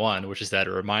 2021, which is that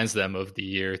it reminds them of the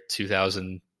year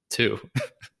 2002.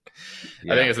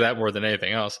 Yeah. I think it's that more than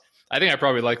anything else. I think I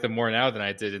probably like them more now than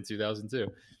I did in 2002.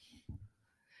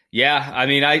 Yeah, I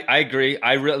mean, I agree.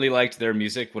 I really liked their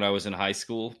music when I was in high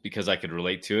school because I could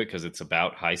relate to it because it's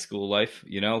about high school life,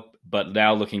 you know? But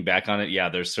now looking back on it, yeah,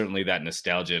 there's certainly that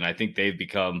nostalgia. And I think they've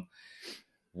become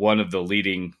one of the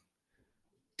leading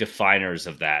definers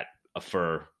of that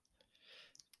for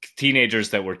teenagers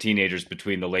that were teenagers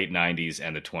between the late 90s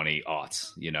and the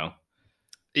 2000s, you know?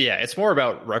 Yeah, it's more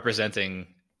about representing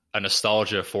a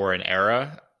nostalgia for an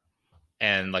era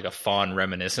and like a fond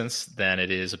reminiscence than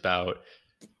it is about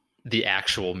the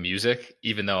actual music,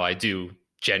 even though I do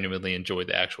genuinely enjoy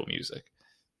the actual music.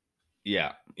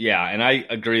 Yeah. And I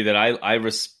agree that I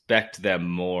respect them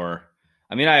more.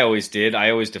 I mean, I always did. I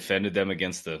always defended them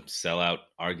against the sellout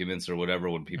arguments or whatever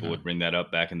when people would bring that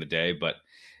up back in the day. But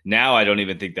now I don't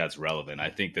even think that's relevant.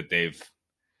 I think that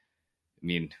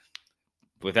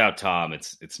without Tom,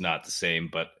 it's not the same,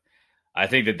 but I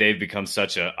think that they've become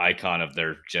such an icon of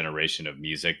their generation of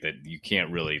music that you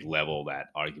can't really level that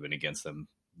argument against them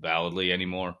validly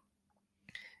anymore.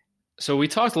 So we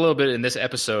talked a little bit in this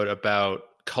episode about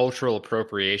cultural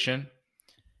appropriation.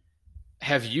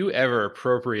 Have you ever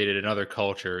appropriated another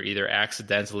culture, either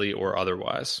accidentally or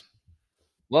otherwise?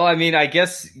 Well, I mean, I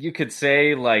guess you could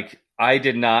say like I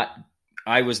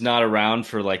was not around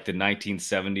for like the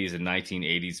 1970s and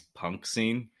 1980s punk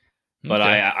scene, but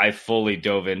okay. I fully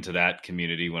dove into that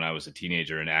community when I was a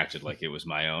teenager and acted like it was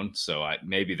my own. So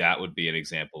maybe that would be an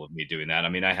example of me doing that. I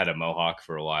mean, I had a mohawk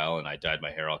for a while and I dyed my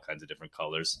hair all kinds of different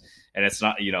colors. And it's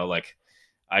not, like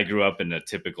I grew up in a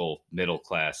typical middle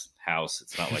class house.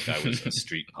 It's not like I was a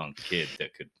street punk kid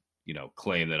that could,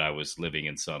 claim that I was living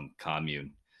in some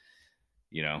commune,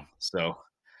 so.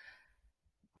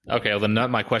 Okay, well, then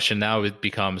my question now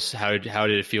becomes, how did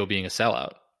it feel being a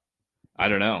sellout? I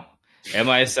don't know. Am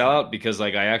I a sellout? Because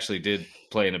like I actually did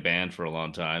play in a band for a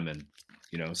long time and,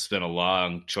 spent a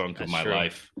long chunk of my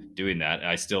life doing that.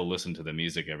 I still listen to the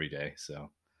music every day. So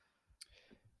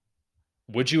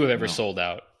would you have ever sold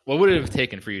out? What would it have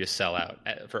taken for you to sell out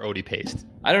for OD Paste?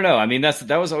 I don't know. I mean,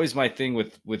 that was always my thing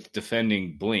with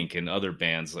defending Blink and other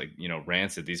bands like,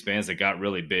 Rancid, these bands that got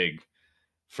really big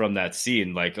from that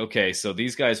scene. Like, okay, so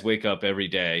these guys wake up every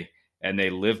day and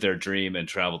they live their dream and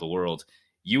travel the world.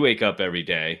 You wake up every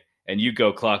day and you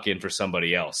go clock in for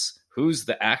somebody else. Who's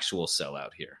the actual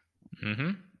sellout here?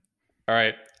 Mm-hmm. All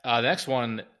right. Next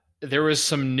one. There was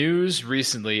some news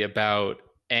recently about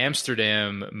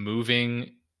Amsterdam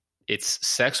moving its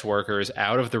sex workers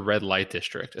out of the red light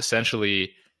district,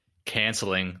 essentially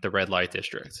canceling the red light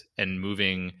district and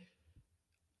moving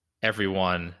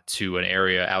everyone to an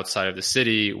area outside of the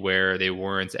city where they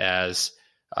weren't as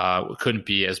couldn't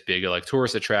be as big like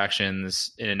tourist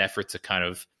attractions in an effort to kind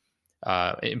of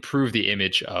improve the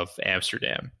image of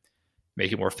Amsterdam,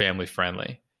 make it more family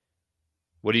friendly.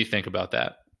 What do you think about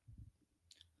that?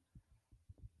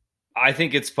 I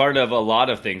think it's part of a lot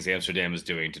of things Amsterdam is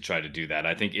doing to try to do that.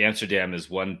 I think Amsterdam is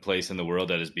one place in the world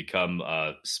that has become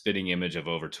a spitting image of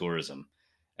over tourism.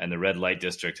 And the red light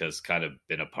district has kind of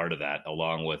been a part of that,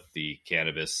 along with the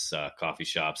cannabis coffee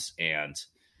shops and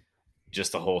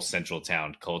just the whole central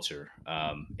town culture.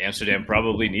 Amsterdam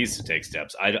probably needs to take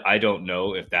steps. I don't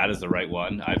know if that is the right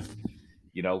one.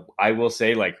 I will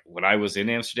say, like, when I was in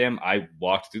Amsterdam, I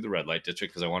walked through the red light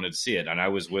district because I wanted to see it. And I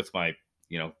was with my,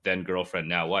 then girlfriend,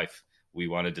 now wife. We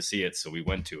wanted to see it. So we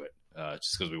went to it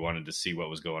just because we wanted to see what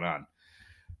was going on.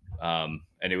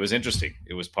 And it was interesting.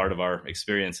 It was part of our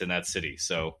experience in that city.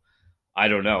 So I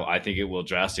don't know. I think it will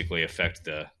drastically affect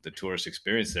the tourist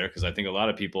experience there, because I think a lot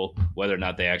of people, whether or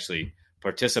not they actually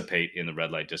participate in the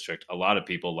red light district, a lot of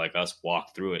people like us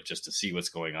walk through it just to see what's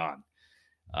going on.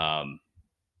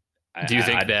 Do you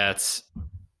think that's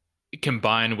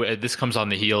combined with, this comes on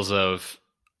the heels of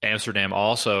Amsterdam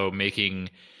also making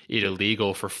it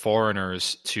illegal for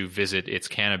foreigners to visit its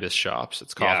cannabis shops,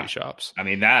 its coffee shops? I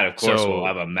mean, that of course will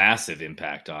have a massive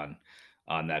impact on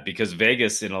that, because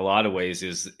Vegas in a lot of ways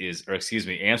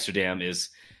Amsterdam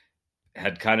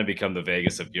had kind of become the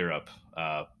Vegas of Europe,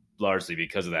 largely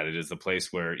because of that. It is the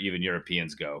place where even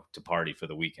Europeans go to party for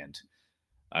the weekend.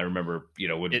 I remember,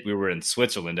 when we were in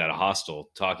Switzerland at a hostel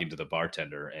talking to the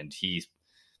bartender, and he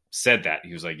said that.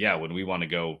 He was like, yeah, when we want to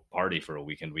go party for a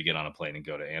weekend, we get on a plane and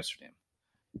go to Amsterdam.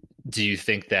 Do you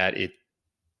think that it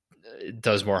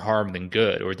does more harm than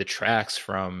good, or detracts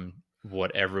from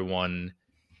what everyone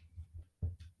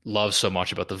loves so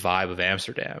much about the vibe of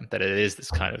Amsterdam, that it is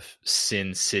this kind of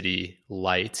Sin City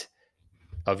light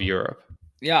of Europe?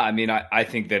 Yeah, I mean, I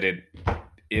think that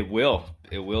it will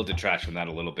detract from that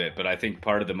a little bit, but I think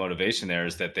part of the motivation there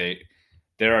is that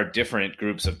there are different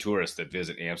groups of tourists that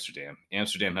visit Amsterdam.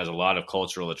 Amsterdam has a lot of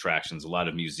cultural attractions, a lot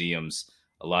of museums,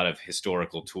 a lot of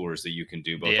historical tours that you can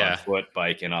do both on foot,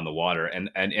 bike, and on the water. And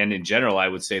in general, I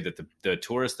would say that the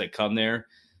tourists that come there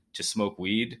to smoke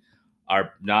weed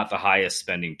are not the highest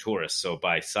spending tourists. So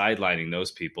by sidelining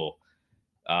those people,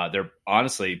 they're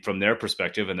honestly, from their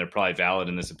perspective, and they're probably valid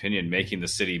in this opinion, making the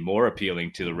city more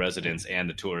appealing to the residents and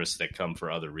the tourists that come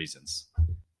for other reasons.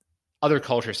 Other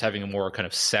cultures having a more kind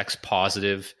of sex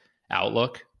positive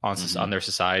outlook on their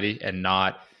society, and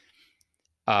not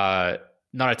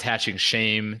attaching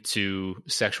shame to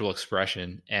sexual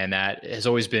expression. And that has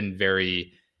always been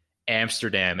very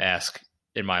Amsterdam-esque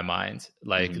in my mind.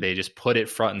 Like they just put it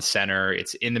front and center.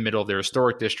 It's in the middle of their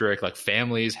historic district. Like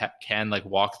families can like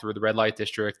walk through the red light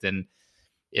district, and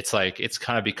it's like, it's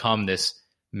kind of become this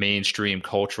mainstream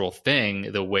cultural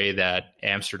thing, the way that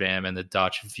Amsterdam and the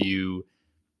Dutch view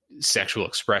sexual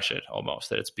expression, almost,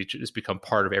 that it's become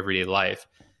part of everyday life.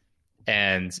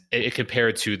 And it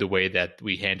compared to the way that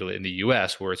we handle it in the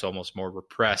US, where it's almost more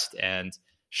repressed and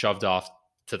shoved off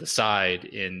to the side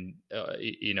in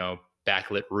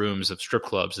backlit rooms of strip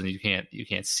clubs, and you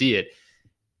can't see it.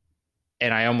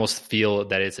 And I almost feel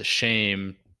that it's a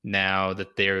shame now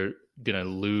that they're going to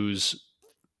lose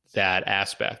that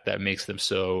aspect that makes them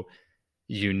so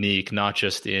unique, not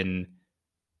just in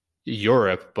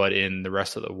Europe, but in the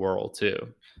rest of the world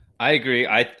too. I agree.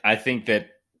 I think that,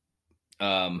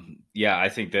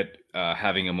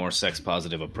 having a more sex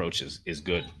positive approach is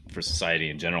good for society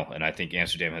in general. And I think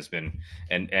Amsterdam has been,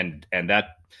 and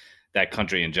that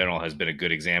country in general has been a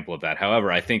good example of that.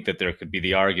 However, I think that there could be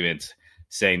the argument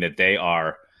saying that they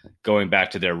are going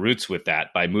back to their roots with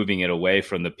that by moving it away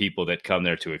from the people that come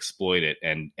there to exploit it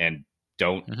and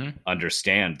don't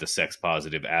understand the sex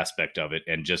positive aspect of it,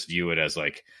 and just view it as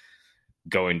like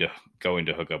going to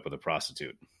hook up with a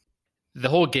prostitute. The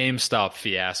whole GameStop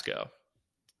fiasco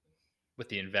with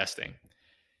the investing,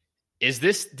 is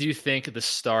this, do you think, the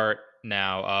start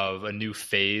now of a new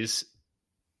phase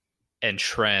and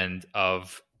trend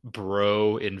of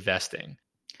bro investing?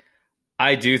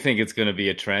 I do think it's going to be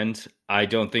a trend. I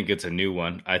don't think it's a new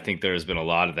one. I think there has been a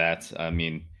lot of that. I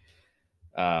mean,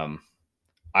 I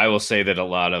will say that a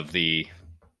lot of the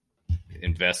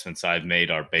investments I've made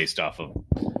are based off of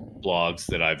blogs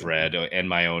that I've read and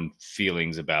my own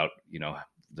feelings about,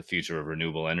 the future of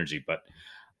renewable energy. But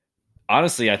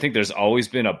honestly, I think there's always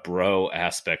been a bro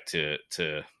aspect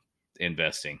to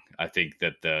investing. I think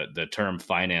that the term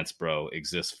finance bro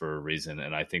exists for a reason.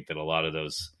 And I think that a lot of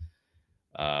those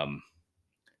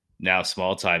now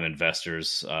small time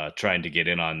investors trying to get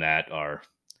in on that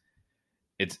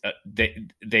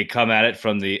they come at it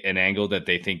from an angle that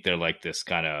they think they're like this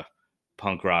kind of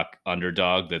punk rock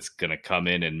underdog that's going to come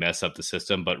in and mess up the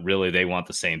system, but really they want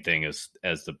the same thing as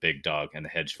the big dog and the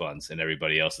hedge funds and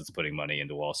everybody else that's putting money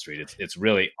into Wall Street. It's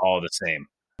really all the same.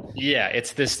 Yeah,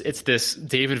 it's this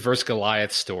David versus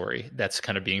Goliath story that's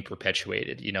kind of being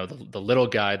perpetuated. You know, the little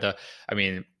guy, to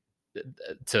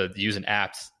use an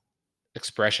apt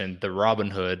expression, the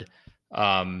Robin Hood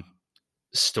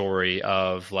story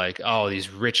of like, oh,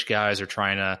 these rich guys are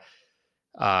trying to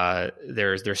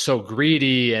they're so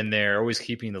greedy and they're always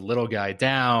keeping the little guy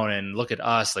down, and look at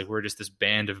us, like we're just this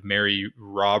band of merry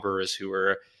robbers who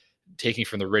are taking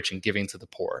from the rich and giving to the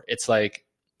poor. It's like,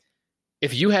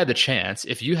 if you had the chance,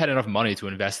 if you had enough money to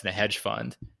invest in a hedge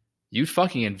fund, you'd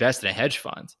fucking invest in a hedge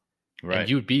fund, right? And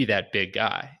you'd be that big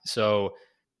guy. So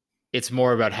it's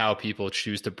more about how people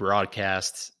choose to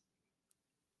broadcast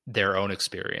their own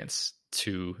experience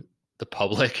to the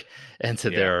public and to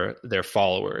their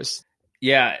followers.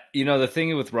 Yeah, you know, the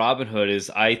thing with Robinhood is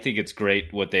I think it's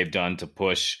great what they've done to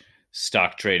push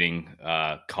stock trading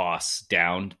costs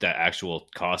down, the actual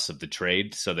costs of the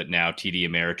trade, so that now TD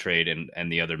Ameritrade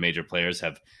and the other major players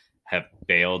have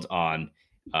bailed on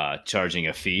charging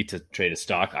a fee to trade a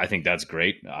stock. I think that's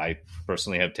great. I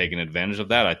personally have taken advantage of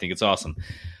that. I think it's awesome.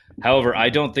 However, I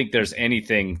don't think there's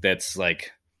anything that's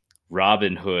like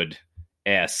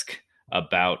Robinhood-esque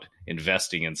about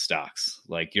investing in stocks.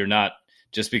 Like, you're not,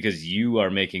 just because you are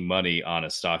making money on a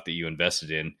stock that you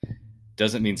invested in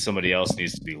doesn't mean somebody else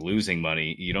needs to be losing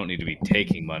money. You don't need to be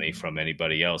taking money from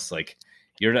anybody else. Like,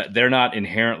 they're not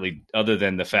inherently, other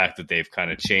than the fact that they've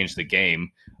kind of changed the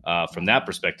game from that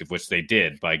perspective, which they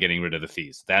did by getting rid of the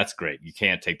fees. That's great. You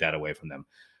can't take that away from them.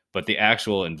 But the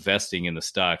actual investing in the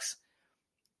stocks,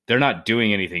 they're not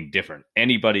doing anything different.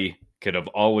 Anybody could have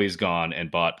always gone and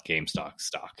bought GameStop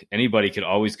stock. Anybody could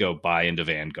always go buy into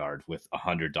Vanguard with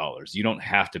 $100. You don't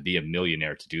have to be a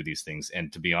millionaire to do these things.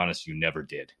 And to be honest, you never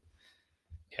did.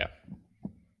 Yeah.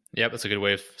 Yep, that's a good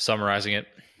way of summarizing it.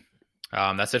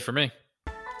 That's it for me.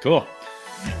 Cool.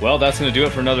 Well, that's going to do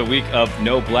it for another week of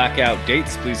No Blackout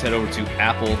Dates. Please head over to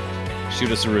Apple, shoot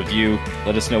us a review,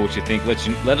 let us know what you think.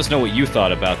 Let us know what you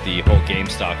thought about the whole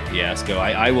GameStop fiasco.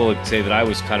 I will say that I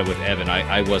was kind of with Evan.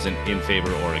 I wasn't in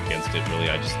favor or against it, really.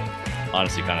 I just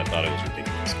honestly kind of thought it was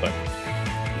ridiculous. But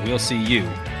we'll see you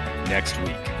next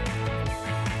week.